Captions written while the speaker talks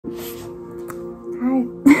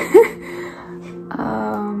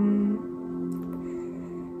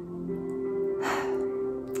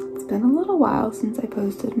while since I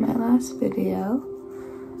posted my last video,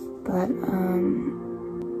 but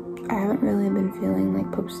I haven't really been feeling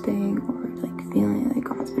like posting, or like feeling like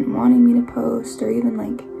God's been wanting me to post, or even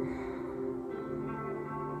like,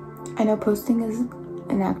 I know posting is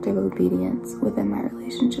an act of obedience within my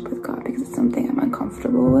relationship with God because it's something I'm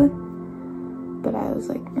uncomfortable with, but I was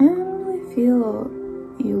like, I don't really feel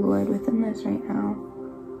you, Lord, within this right now.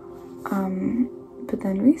 But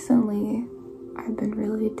then recently I've been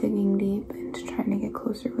really digging deep into trying to get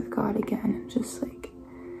closer with God again, and just like,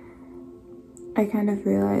 I kind of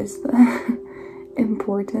realized the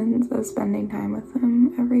importance of spending time with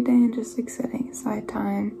him every day and just like setting aside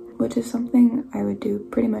time, which is something I would do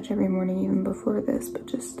pretty much every morning even before this, but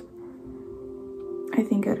just I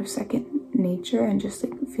think out of second nature and just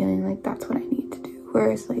like feeling like that's what I need to do.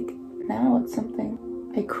 Whereas like now it's something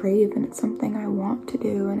I crave, and it's something I want to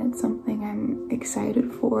do, and it's something I'm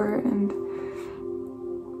excited for, and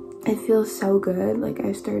it feels so good. Like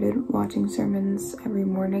I started watching sermons every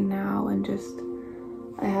morning now, and just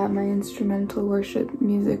I have my instrumental worship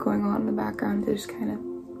music going on in the background to just kind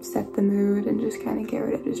of set the mood and just kind of get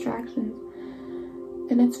rid of distractions.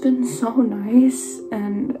 And it's been so nice,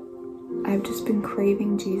 and I've just been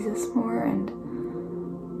craving Jesus more, and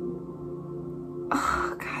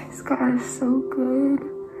oh guys, God is so good.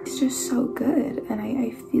 He's just so good, and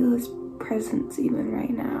I feel his presence even right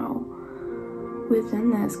now within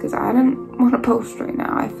this, because I didn't want to post right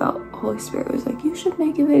now. I felt Holy Spirit was like, you should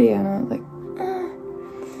make a video, and I was like,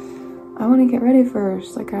 I want to get ready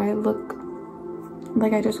first. Like I look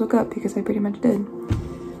like I just woke up, because I pretty much did.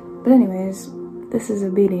 But anyways, this is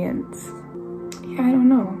obedience. Yeah, I don't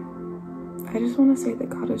know. I just want to say that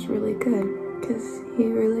God is really good, because he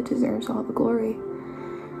really deserves all the glory.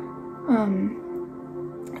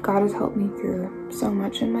 God has helped me through so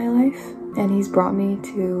much in my life, and he's brought me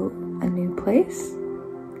to a new place,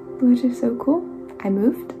 which is so cool. I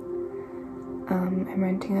moved. I'm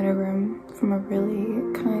renting out a room from a really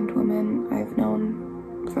kind woman I've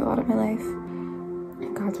known for a lot of my life,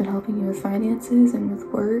 and God's been helping me with finances and with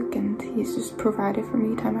work, and he's just provided for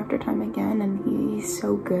me time after time again, and he's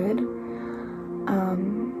so good.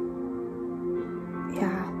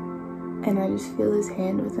 Yeah, and I just feel his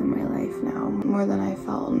hand within my life now more than I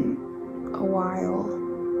felt in a while,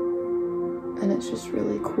 and it's just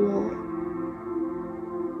really cool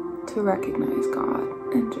to recognize God.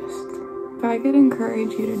 And just, if I could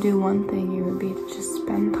encourage you to do one thing, it would be to just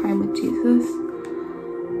spend time with Jesus,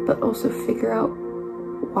 but also figure out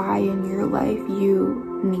why in your life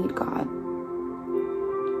you need God.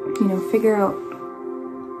 You know, figure out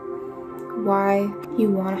why you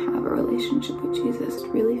want to have a relationship with Jesus.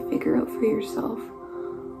 Really figure out for yourself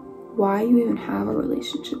why you even have a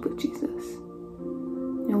relationship with Jesus.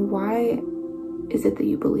 You know, why is it that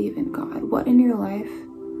you believe in God? What in your life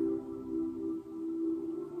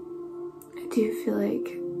do you feel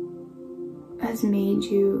like has made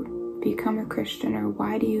you become a Christian, or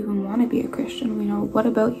why do you even want to be a Christian? You know, what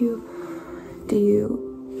about you do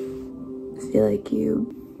you feel like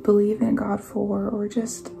you believe in God for, or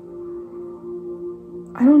just,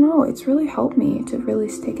 I don't know. It's really helped me to really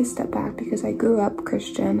take a step back, because I grew up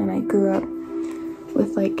Christian, and I grew up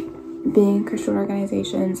with like being in Christian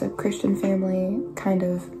organizations, a Christian family, kind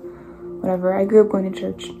of whatever. I grew up going to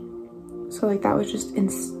church, so like that was just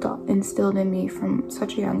instilled in me from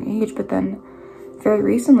such a young age. But then very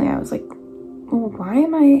recently I was like, well, why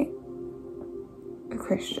am I a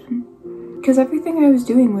Christian? Because everything I was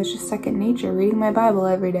doing was just second nature, reading my Bible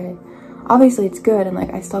every day. Obviously it's good, and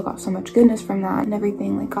like I still got so much goodness from that and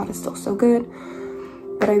everything, like God is still so good,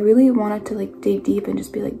 but I really wanted to like dig deep and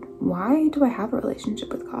just be like, why do I have a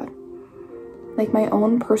relationship with God? Like my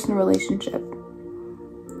own personal relationship.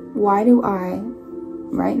 Why do I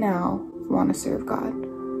right now want to serve God?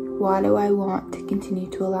 Why do I want to continue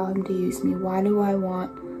to allow him to use me? Why do I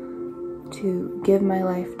want to give my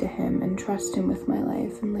life to him and trust him with my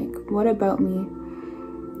life? And like, what about me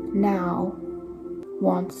now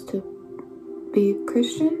wants to be a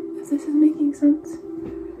Christian, if this is making sense?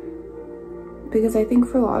 Because I think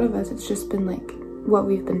for a lot of us, it's just been like what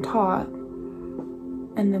we've been taught,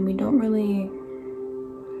 and then we don't really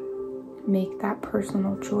make that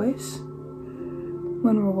personal choice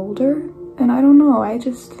when we're older. And I don't know, I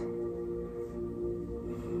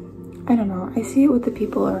don't know, I see it with the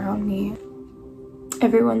people around me.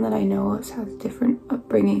 Everyone that I know has different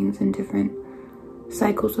upbringings and different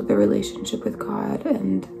cycles of their relationship with God,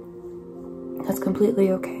 and that's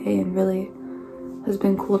completely okay, and really has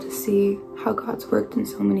been cool to see how God's worked in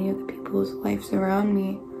so many of the people's lives around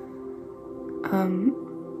me.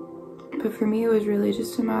 But for me, it was really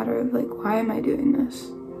just a matter of like, why am I doing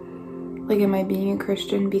this? Like, am I being a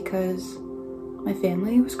Christian because my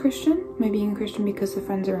family was Christian? Am I being a Christian because the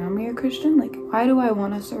friends around me are Christian? Like, why do I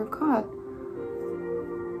want to serve God?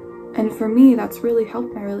 And for me, that's really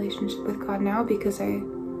helped my relationship with God now, because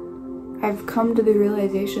I've come to the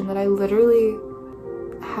realization that I literally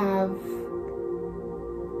have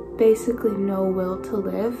basically no will to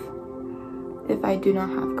live if I do not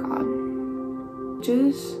have God. Which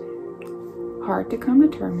is hard to come to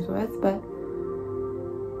terms with, but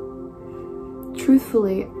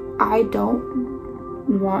truthfully, I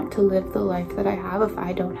don't want to live the life that I have if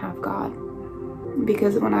I don't have God.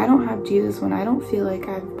 Because when I don't have Jesus, when I don't feel like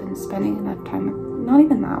I've been spending enough time, not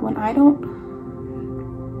even that, when I don't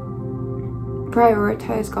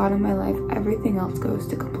prioritize God in my life, everything else goes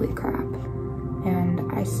to complete crap.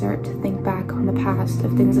 And I start to think back on the past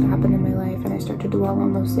of things that happened in my life, and I start to dwell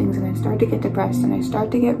on those things, and I start to get depressed, and I start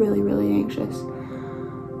to get really, really anxious.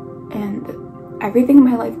 And everything in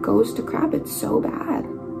my life goes to crap. It's so bad.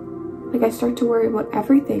 Like, I start to worry about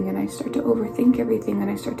everything, and I start to overthink everything, and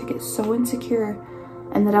I start to get so insecure,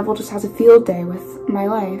 and the devil just has a field day with my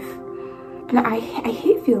life. And I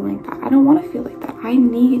hate feeling like that. I don't want to feel like that. I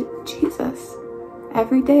need Jesus.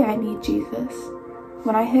 Every day I need Jesus.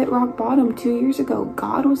 When I hit rock bottom 2 years ago,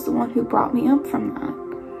 God was the one who brought me up from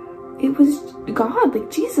that. It was God, like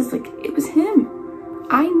Jesus, like it was him.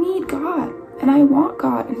 I need God, and I want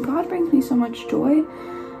God, and God brings me so much joy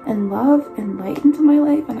and love and light into my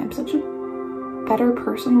life, and I'm such a better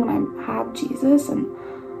person when I have Jesus, and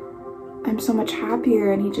I'm so much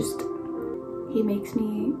happier, and he makes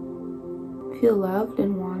me feel loved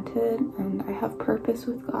and wanted, and I have purpose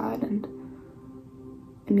with God. And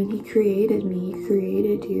I mean, he created me, he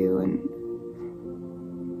created you, and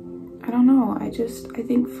I don't know, I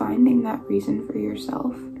think finding that reason for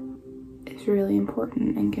yourself is really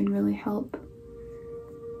important and can really help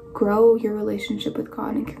grow your relationship with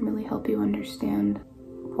God, and can really help you understand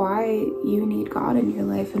why you need God in your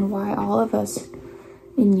life, and why all of us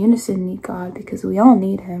in unison need God, because we all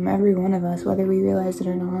need him, every one of us, whether we realize it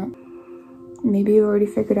or not. Maybe you already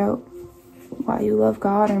figured out why you love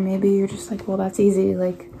God, or maybe you're just like, well, that's easy,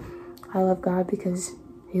 like, I love God because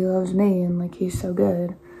he loves me, and like, he's so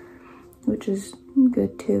good, which is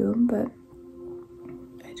good too. But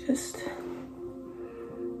I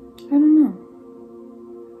don't know.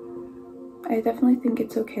 I definitely think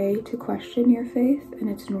it's okay to question your faith, and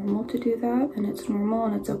it's normal to do that, and it's normal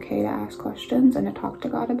and it's okay to ask questions and to talk to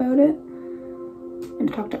God about it, and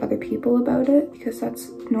to talk to other people about it, because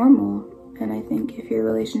that's normal. And I think if your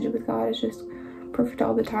relationship with God is just perfect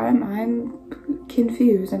all the time, I'm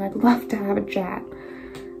confused, and I'd love to have a chat,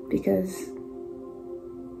 because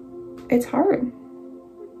it's hard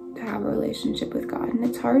to have a relationship with God, and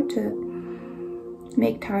it's hard to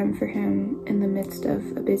make time for him in the midst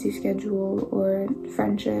of a busy schedule, or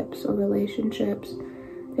friendships, or relationships.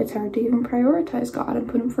 It's hard to even prioritize God and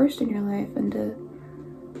put him first in your life, and to,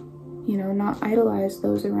 you know, not idolize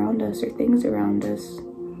those around us or things around us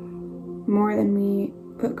more than we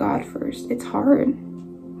put God first. It's hard.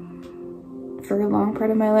 For a long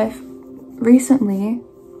part of my life, recently,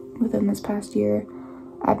 within this past year,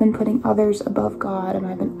 I've been putting others above God, and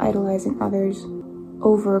I've been idolizing others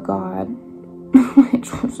over God,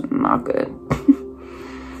 which was not good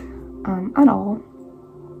at all.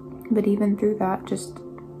 But even through that, just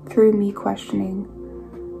through me questioning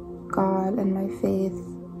God and my faith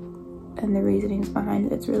and the reasonings behind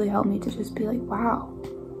it, it's really helped me to just be like, wow,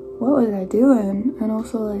 what was I doing? And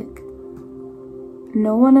also, like,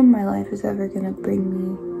 no one in my life is ever gonna bring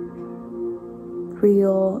me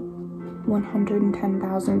real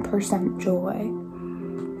 110,000% joy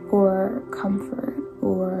or comfort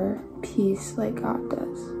or peace like God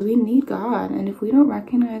does. We need God, and if we don't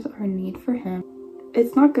recognize our need for him,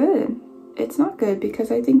 it's not good. It's not good,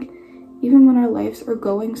 because I think even when our lives are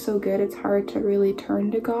going so good, it's hard to really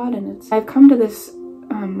turn to God. And I've come to this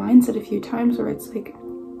mindset a few times where it's like,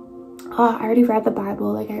 oh, I already read the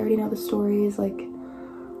Bible, like I already know the stories, like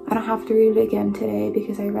I don't have to read it again today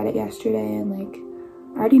because I read it yesterday, and like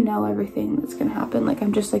I already know everything that's gonna happen. Like,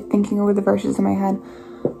 I'm just like thinking over the verses in my head.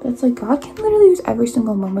 But it's like, God can literally use every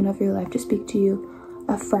single moment of your life to speak to you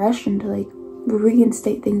afresh, and to like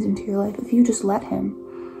reinstate things into your life if you just let him.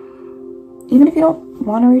 Even if you don't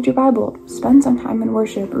want to read your Bible, spend some time in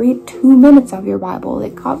worship, read 2 minutes of your Bible.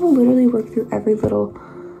 Like, God will literally work through every little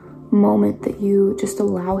moment that you just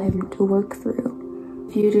allow him to work through.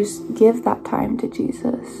 If you just give that time to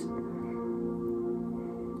Jesus,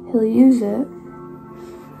 he'll use it,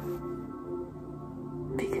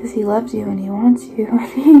 because he loves you and he wants you.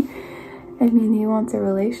 I mean, he wants a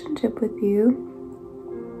relationship with you,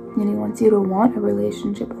 and he wants you to want a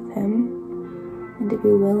relationship with him, and to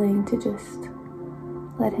be willing to just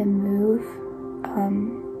let him move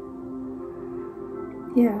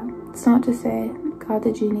Yeah, it's not to say God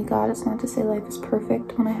the genie God, it's not to say life is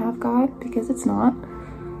perfect when I have God, because it's not.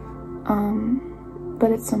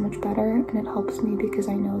 But it's so much better, and it helps me because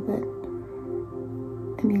I know that,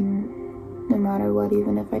 I mean, no matter what,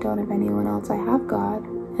 even if I don't have anyone else, I have God,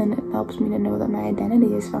 and it helps me to know that my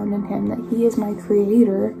identity is found in Him, that He is my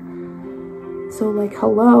creator. So like,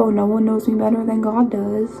 hello, no one knows me better than God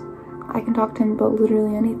does. I can talk to Him about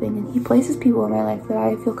literally anything, and He places people in my life that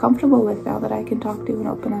I feel comfortable with now, that I can talk to and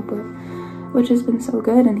open up with, which has been so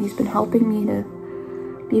good. And He's been helping me to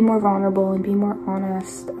be more vulnerable and be more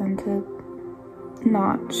honest, and to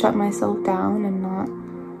not shut myself down and not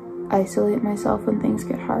isolate myself when things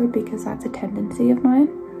get hard, because that's a tendency of mine.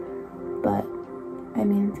 But I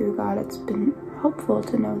mean, through God, it's been helpful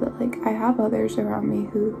to know that like I have others around me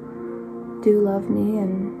who do love me,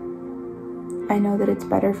 and I know that it's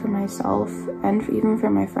better for myself and even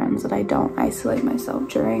for my friends that I don't isolate myself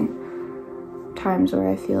during times where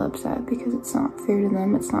I feel upset, because it's not fair to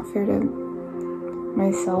them, it's not fair to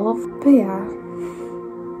myself. But yeah,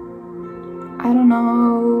 I don't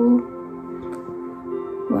know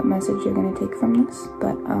what message you're gonna take from this,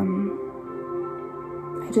 but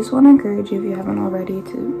I just want to encourage you, if you haven't already,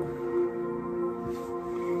 to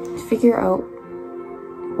figure out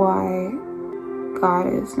why God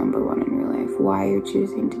is number one in your life, why you're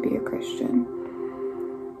choosing to be a Christian.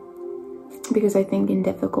 Because I think in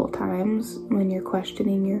difficult times, when you're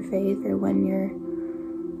questioning your faith, or when you're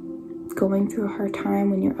going through a hard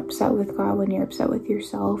time, when you're upset with God, when you're upset with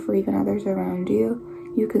yourself or even others around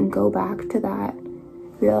you, you can go back to that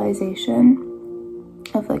realization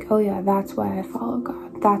of like, oh yeah, that's why I follow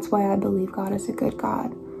God. That's why I believe God is a good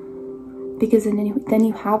God. Because then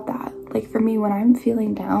you have that. Like for me, when I'm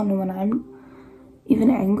feeling down, and when I'm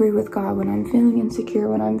even angry with God, when I'm feeling insecure,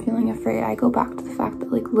 when I'm feeling afraid, I go back to the fact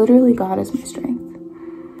that like literally God is my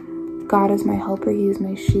strength. God is my helper. He is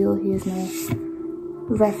my shield. He is my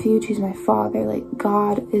refuge. He's my father. Like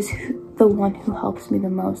God is the one who helps me the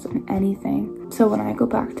most in anything. So when I go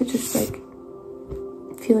back to just like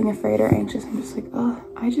feeling afraid or anxious, I'm just like, oh,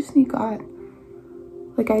 I just need God.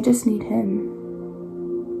 Like I just need Him.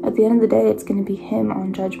 At the end of the day, it's going to be Him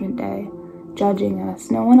on Judgment Day, judging us.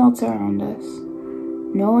 No one else around us.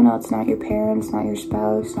 No one else, not your parents, not your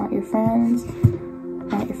spouse, not your friends,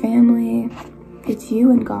 not your family. It's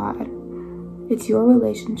you and God. It's your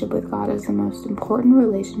relationship with God is the most important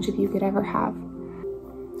relationship you could ever have.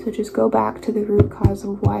 So just go back to the root cause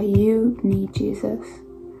of why you need Jesus.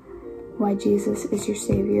 Why Jesus is your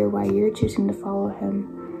Savior, why you're choosing to follow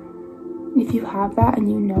Him. If you have that and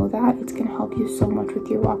you know that, it's going to help you so much with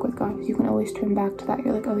your walk with God, because you can always turn back to that.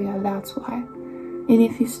 You're like, oh yeah, that's why. And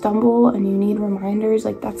if you stumble and you need reminders,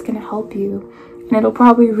 like that's going to help you. And it'll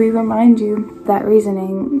probably re-remind you that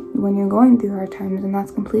reasoning when you're going through hard times, and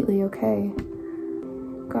that's completely okay.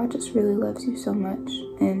 God just really loves you so much,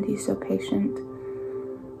 and He's so patient.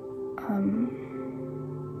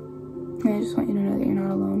 And I just want you to know that you're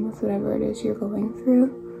not alone with whatever it is you're going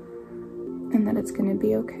through, and that it's going to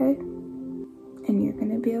be okay, and you're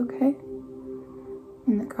going to be okay,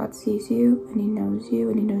 and that God sees you, and He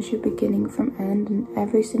knows your beginning from end, and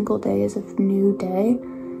every single day is a new day.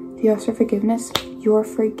 If you ask for forgiveness, you're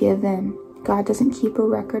forgiven. God doesn't keep a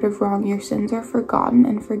record of wrong. Your sins are forgotten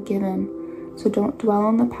and forgiven. So don't dwell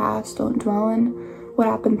on the past. Don't dwell on what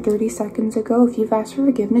happened 30 seconds ago. If you've asked for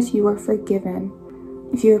forgiveness, you are forgiven.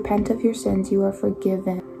 If you repent of your sins, you are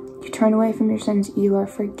forgiven. If you turn away from your sins, you are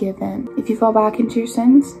forgiven. If you fall back into your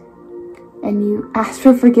sins and you ask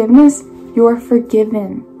for forgiveness, you're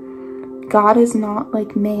forgiven. God is not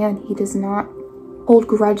like man. He does not hold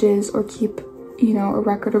grudges or keep, a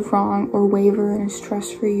record of wrong or waver in His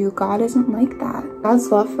trust for you. God isn't like that.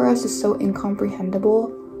 God's love for us is so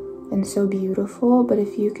incomprehensible and so beautiful, but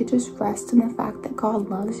if you could just rest in the fact that God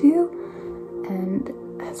loves you and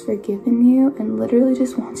has forgiven you and literally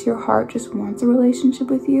just wants your heart, just wants a relationship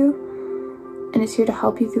with you, and is here to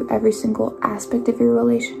help you through every single aspect of your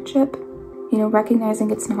relationship, recognizing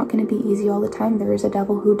it's not going to be easy all the time. There is a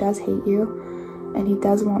devil who does hate you, and he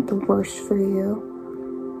does want the worst for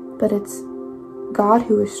you, but it's God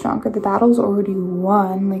who is stronger. The battle's already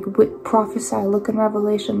won. Like, prophesy, look in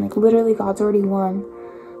Revelation, like literally God's already won.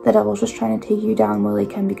 The devil's just trying to take you down while he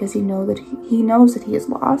can, because he knows that he knows that he is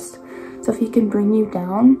lost. So if he can bring you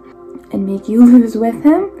down and make you lose with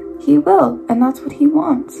him, he will, and that's what he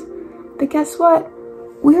wants. But guess what?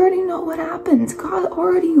 We already know what happens. God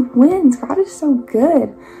already wins. God is so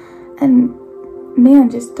good. And man,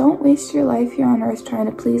 just don't waste your life here on earth trying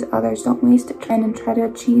to please others. Don't waste it trying to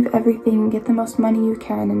achieve everything and get the most money you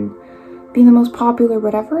can and be the most popular,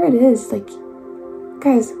 whatever it is. Like,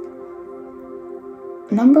 guys,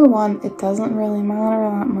 number one, it doesn't really matter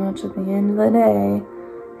that much at the end of the day.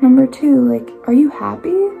 Number two, like, are you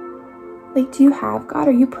happy? Like, do you have God?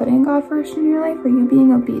 Are you putting God first in your life? Are you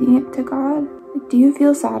being obedient to God? Like, do you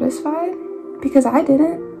feel satisfied? Because I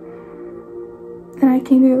didn't. And I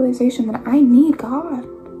came to the realization that I need God.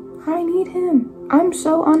 I need him. I'm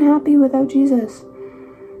so unhappy without Jesus.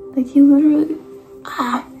 Like, he literally,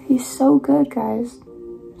 he's so good, guys.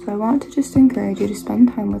 So I want to just encourage you to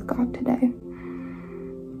spend time with God today.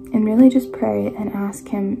 And really just pray and ask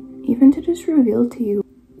him even to just reveal to you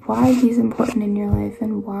why he's important in your life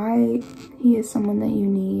and why he is someone that you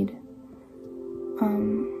need.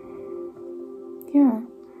 Yeah.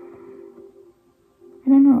 I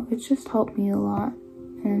don't know, it's just helped me a lot.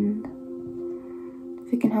 And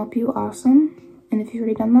if it can help you, awesome. And if you've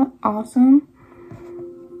already done that, awesome.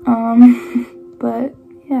 But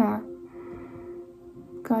yeah,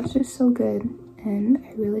 God's just so good. And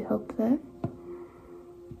I really hope that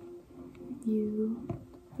you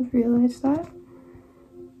have realized that.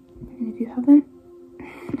 And if you haven't,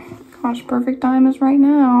 gosh, perfect time is right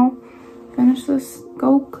now. Finish this,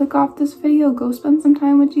 go click off this video, go spend some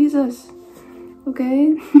time with Jesus,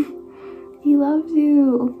 okay? He loves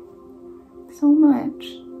you so much.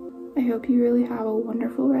 I hope you really have a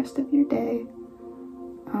wonderful rest of your day.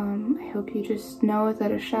 I hope you just know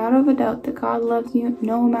without a shadow of a doubt that God loves you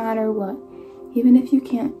no matter what. Even if you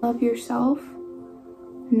can't love yourself,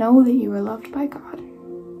 know that you are loved by God.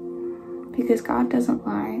 Because God doesn't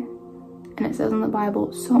lie. And it says in the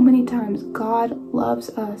Bible so many times, God loves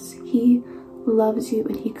us. He loves you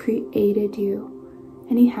and he created you.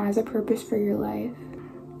 And he has a purpose for your life.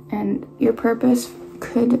 And your purpose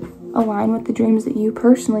could align with the dreams that you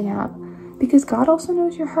personally have. Because God also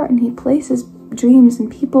knows your heart and he places dreams and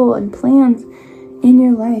people and plans in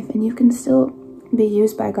your life. And you can still be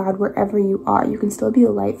used by God wherever you are. You can still be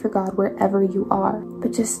a light for God wherever you are.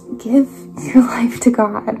 But just give your life to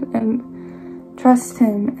God and trust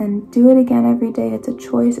him and do it again every day. It's a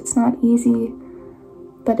choice. It's not easy,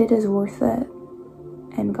 but it is worth it.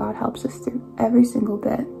 And God helps us through every single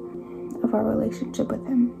bit of our relationship with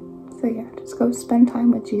him. So yeah, just go spend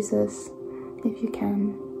time with Jesus if you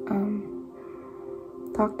can.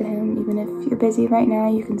 Talk to him. Even if you're busy right now,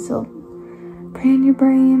 you can still pray in your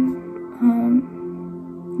brain,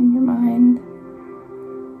 in your mind.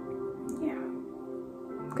 Yeah,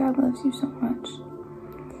 God loves you so much.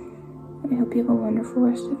 I hope you have a wonderful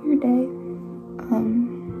rest of your day.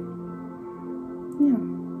 Yeah.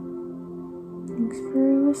 Thanks for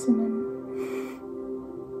listening.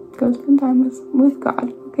 Go spend time with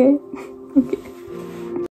God, okay? Okay.